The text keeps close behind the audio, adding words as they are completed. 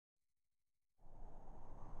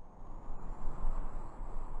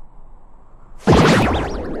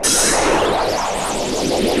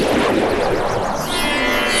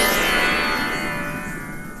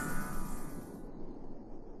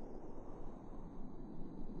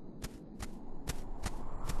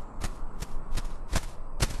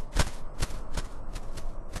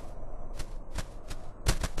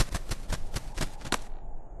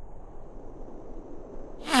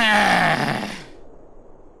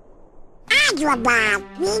Agrabah,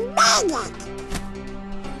 we made it!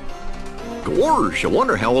 Gosh, I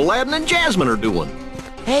wonder how Aladdin and Jasmine are doing.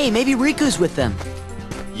 Hey, maybe Riku's with them.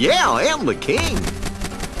 Yeah, and the king.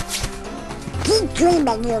 Keep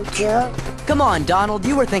dreaming, you two. Come on, Donald,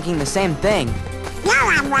 you were thinking the same thing. No,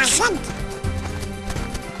 I wasn't.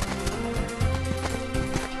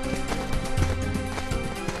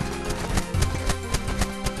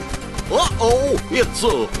 Uh-oh, it's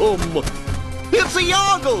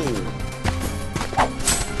Iago!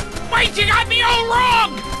 Wait, you got me all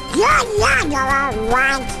wrong! You're Iago, all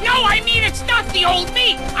right. No, I mean, it's not the old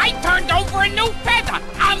me. I turned over a new feather.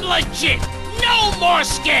 I'm legit. No more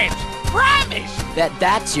scams. Promise.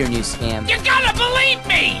 That's your new scam. You gotta believe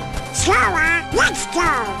me. Sora, let's go.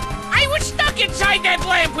 I was stuck inside that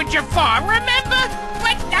lamp with Jafar, remember?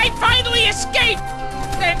 But I finally escaped.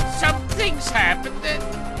 Then some things happened that...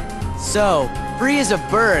 So, free as a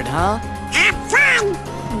bird, huh? Have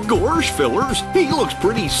fun. Gosh, fellers, he looks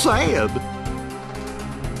pretty sad.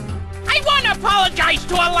 I want to apologize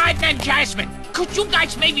to Aladdin and Jasmine. Could you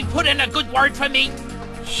guys maybe put in a good word for me?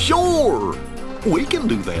 Sure. We can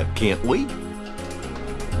do that, can't we?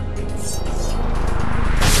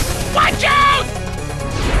 Watch out!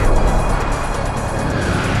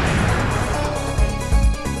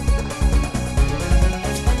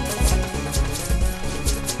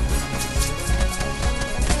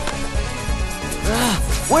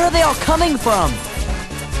 Where are they all coming from?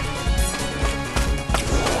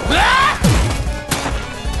 Ah!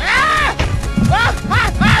 Ah! Ah!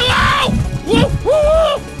 Ah! Hello! Woo!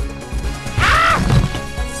 Woo! Ah!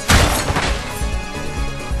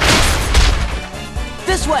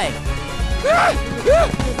 This way!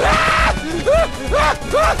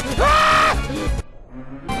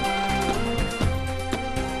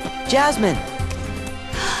 Jasmine!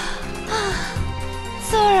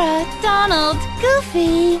 Sora, Donald,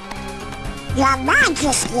 Goofy. Your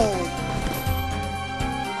Majesty.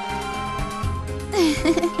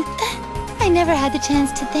 I never had the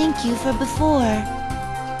chance to thank you for before.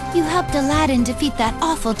 You helped Aladdin defeat that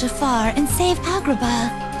awful Jafar and save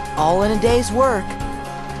Agrabah. All in a day's work.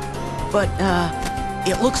 But,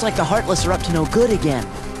 it looks like the Heartless are up to no good again.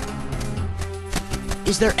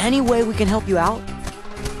 Is there any way we can help you out?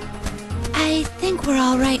 I think we're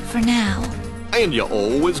all right for now. And you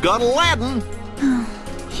always got Aladdin.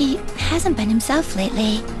 He hasn't been himself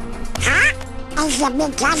lately. Huh? Is it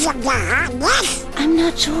because of the hotness? I'm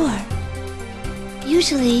not sure.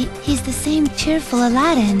 Usually, he's the same cheerful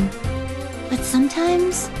Aladdin. But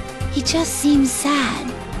sometimes, he just seems sad.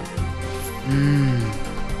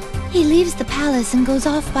 He leaves the palace and goes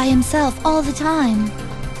off by himself all the time.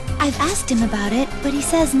 I've asked him about it, but he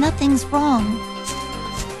says nothing's wrong.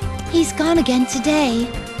 He's gone again today.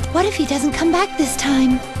 What if he doesn't come back this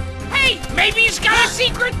time? Hey, maybe he's got a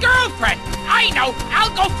secret girlfriend. I know.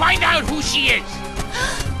 I'll go find out who she is.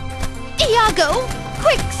 Iago!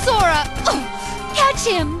 Quick, Sora! Oh, catch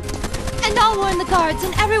him! And I'll warn the guards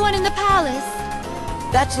and everyone in the palace.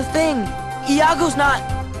 That's the thing. Iago's not...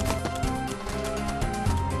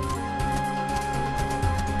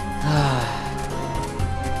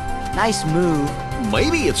 Nice move.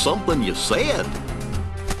 Maybe it's something you said.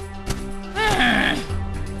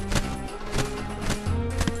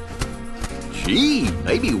 Gee,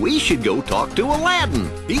 maybe we should go talk to Aladdin.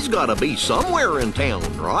 He's gotta be somewhere in town,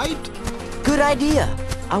 right? Good idea.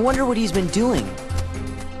 I wonder what he's been doing.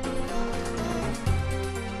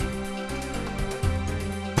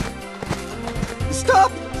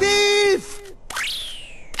 Stop thief!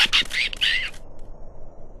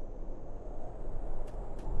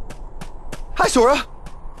 Hi, Sora.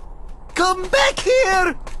 Come back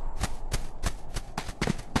here!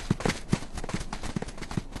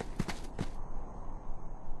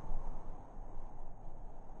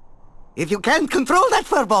 If you can't control that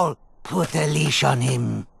furball, put a leash on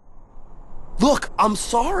him. Look, I'm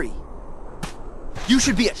sorry. You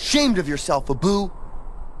should be ashamed of yourself, Abu.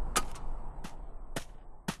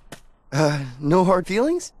 No hard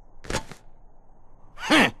feelings?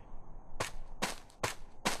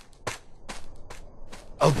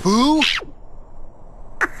 Abu?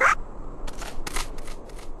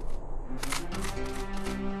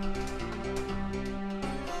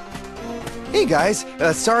 Hey guys,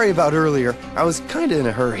 sorry about earlier. I was kinda in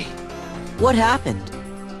a hurry. What happened?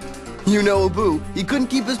 You know Abu, he couldn't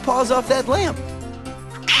keep his paws off that lamp.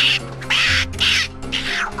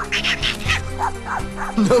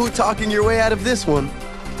 No talking your way out of this one.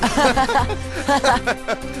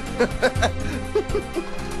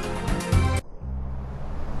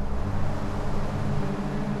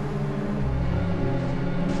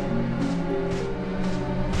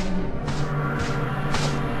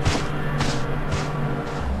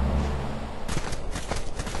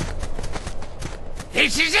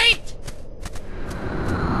 This is it!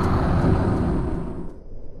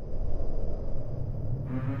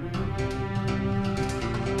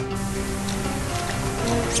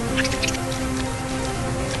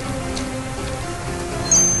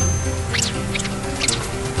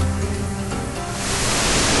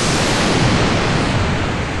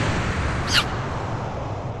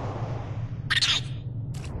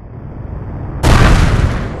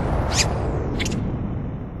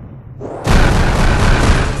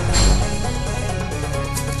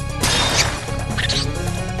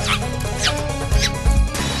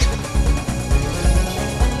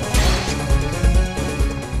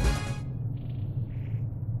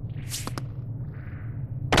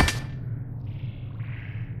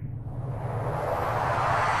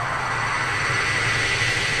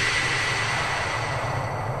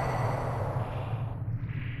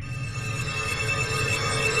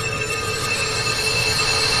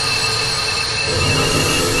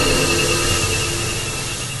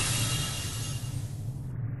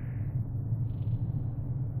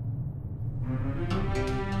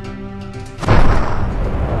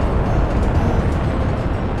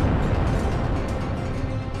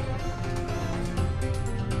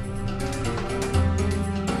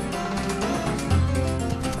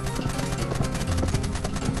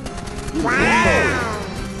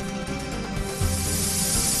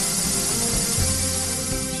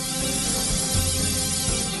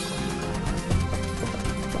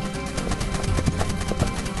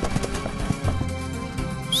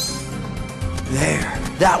 There,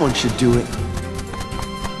 that one should do it.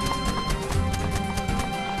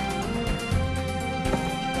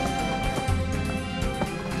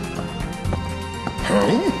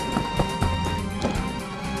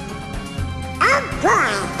 Oh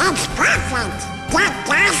boy, it's perfect. Get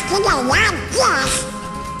gas to the lab, yes.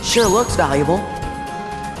 Sure looks valuable.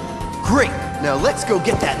 Great, now let's go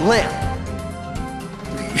get that lamp.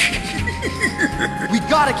 We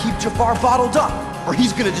gotta keep Jafar bottled up, or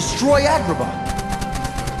he's gonna destroy Agrabah.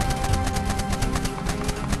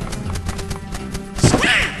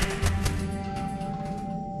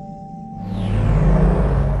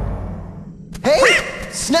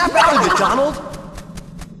 Hey! Snap out of it, Donald!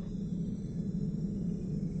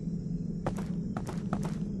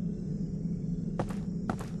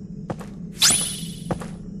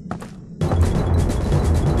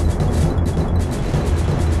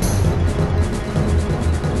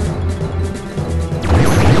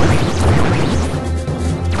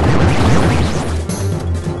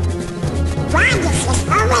 Why does this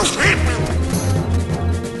always happen?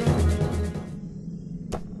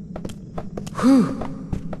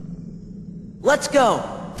 Let's go.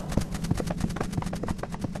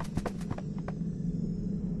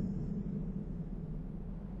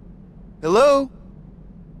 Hello?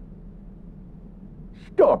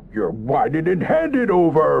 Stop your whining and hand it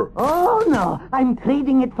over! Oh no, I'm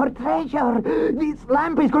trading it for treasure. This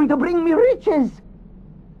lamp is going to bring me riches.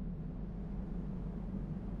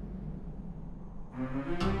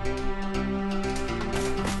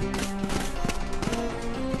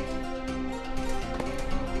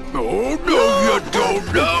 Oh, no, you don't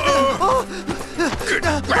know!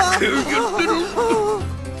 Get back here, you little...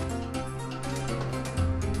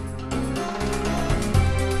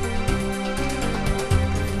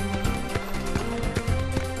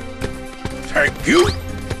 Thank you!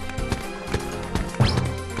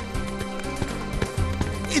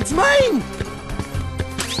 It's mine!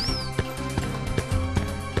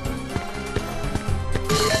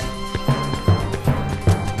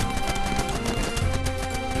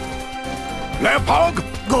 Lamp hog!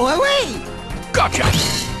 Go away! Gotcha!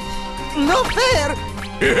 No fair!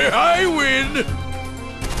 I win!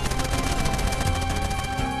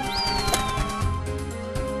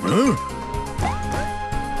 Huh?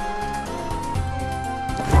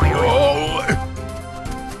 Oh!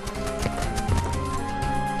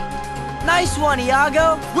 Nice one,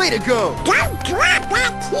 Iago. Way to go! Don't drop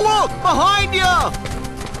it! Look, behind you!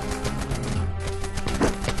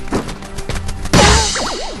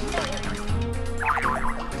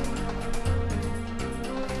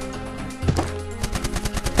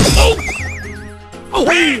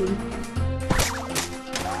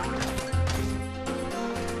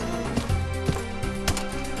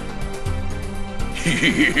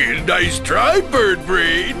 Nice try, Bird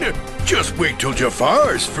Brain! Just wait till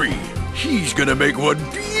Jafar's free. He's gonna make one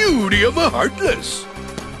beauty of a Heartless.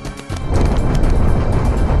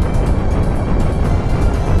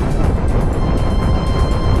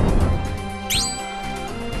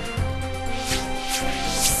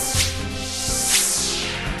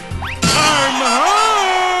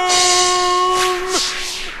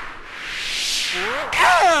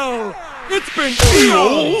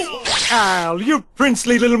 serpent! Al, you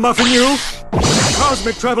princely little muffin, you!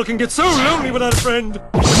 Cosmic travel can get so lonely without a friend. To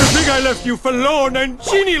think I left you forlorn and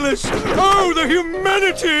genieless! Oh, the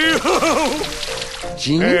humanity!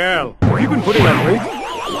 Genie? Hey, Al, have you been putting on weight?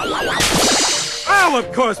 Al,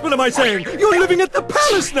 of course! What am I saying? You're living at the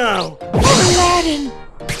palace now! Aladdin!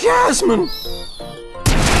 Jasmine!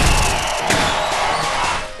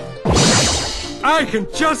 I can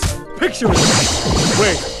just picture it!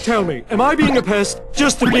 Wait, tell me, am I being a pest?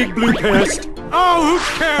 Just a big blue pest? Oh, who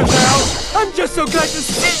cares, Al? I'm just so glad to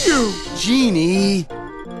see you! Genie!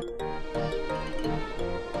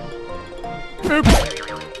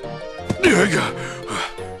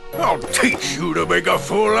 I'll teach you to make a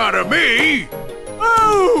fool out of me!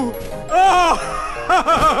 Oh! Oh!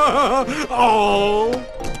 Oh!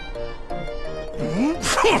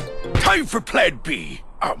 Time for Plan B.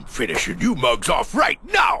 I'm finishing you mugs off right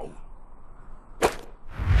now!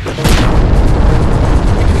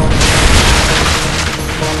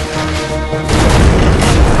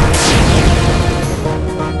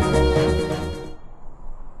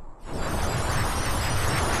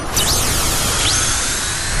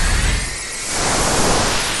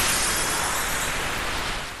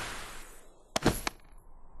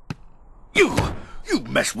 You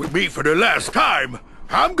mess with me for the last time!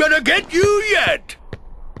 I'm gonna get you yet!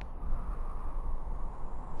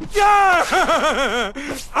 Yeah!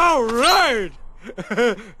 All right!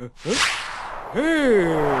 Hey!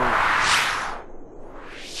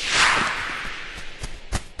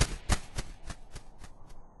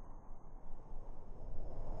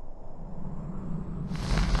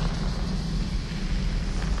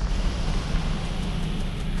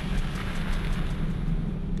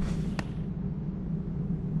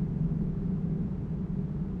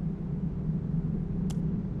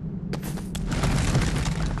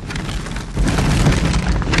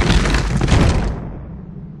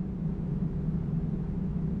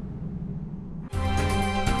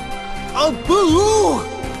 Oh, boo!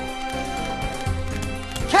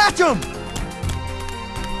 Catch him!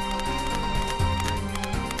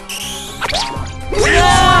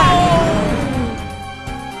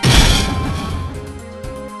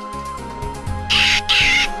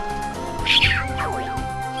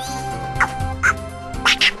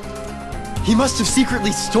 He must have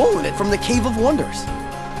secretly stolen it from the Cave of Wonders.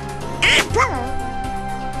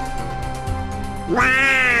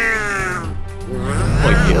 Wow! I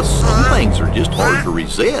guess some things are just hard to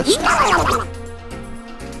resist. Who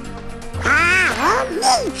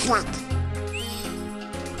needs it?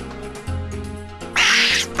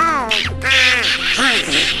 Oh, I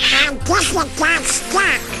guess it got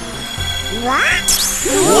stuck. What?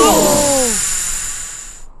 Whoa!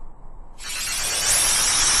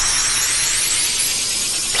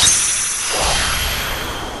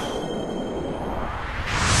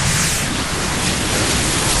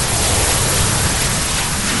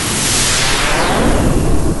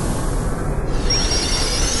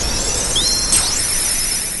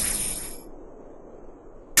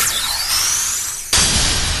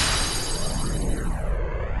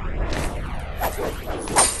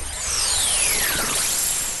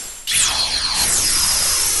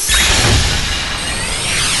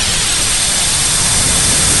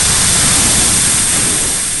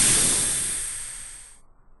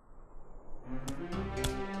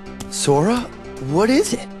 Sora, what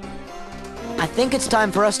is it? I think it's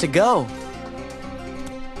time for us to go.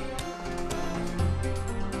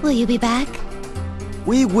 Will you be back?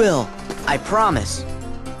 We will. I promise.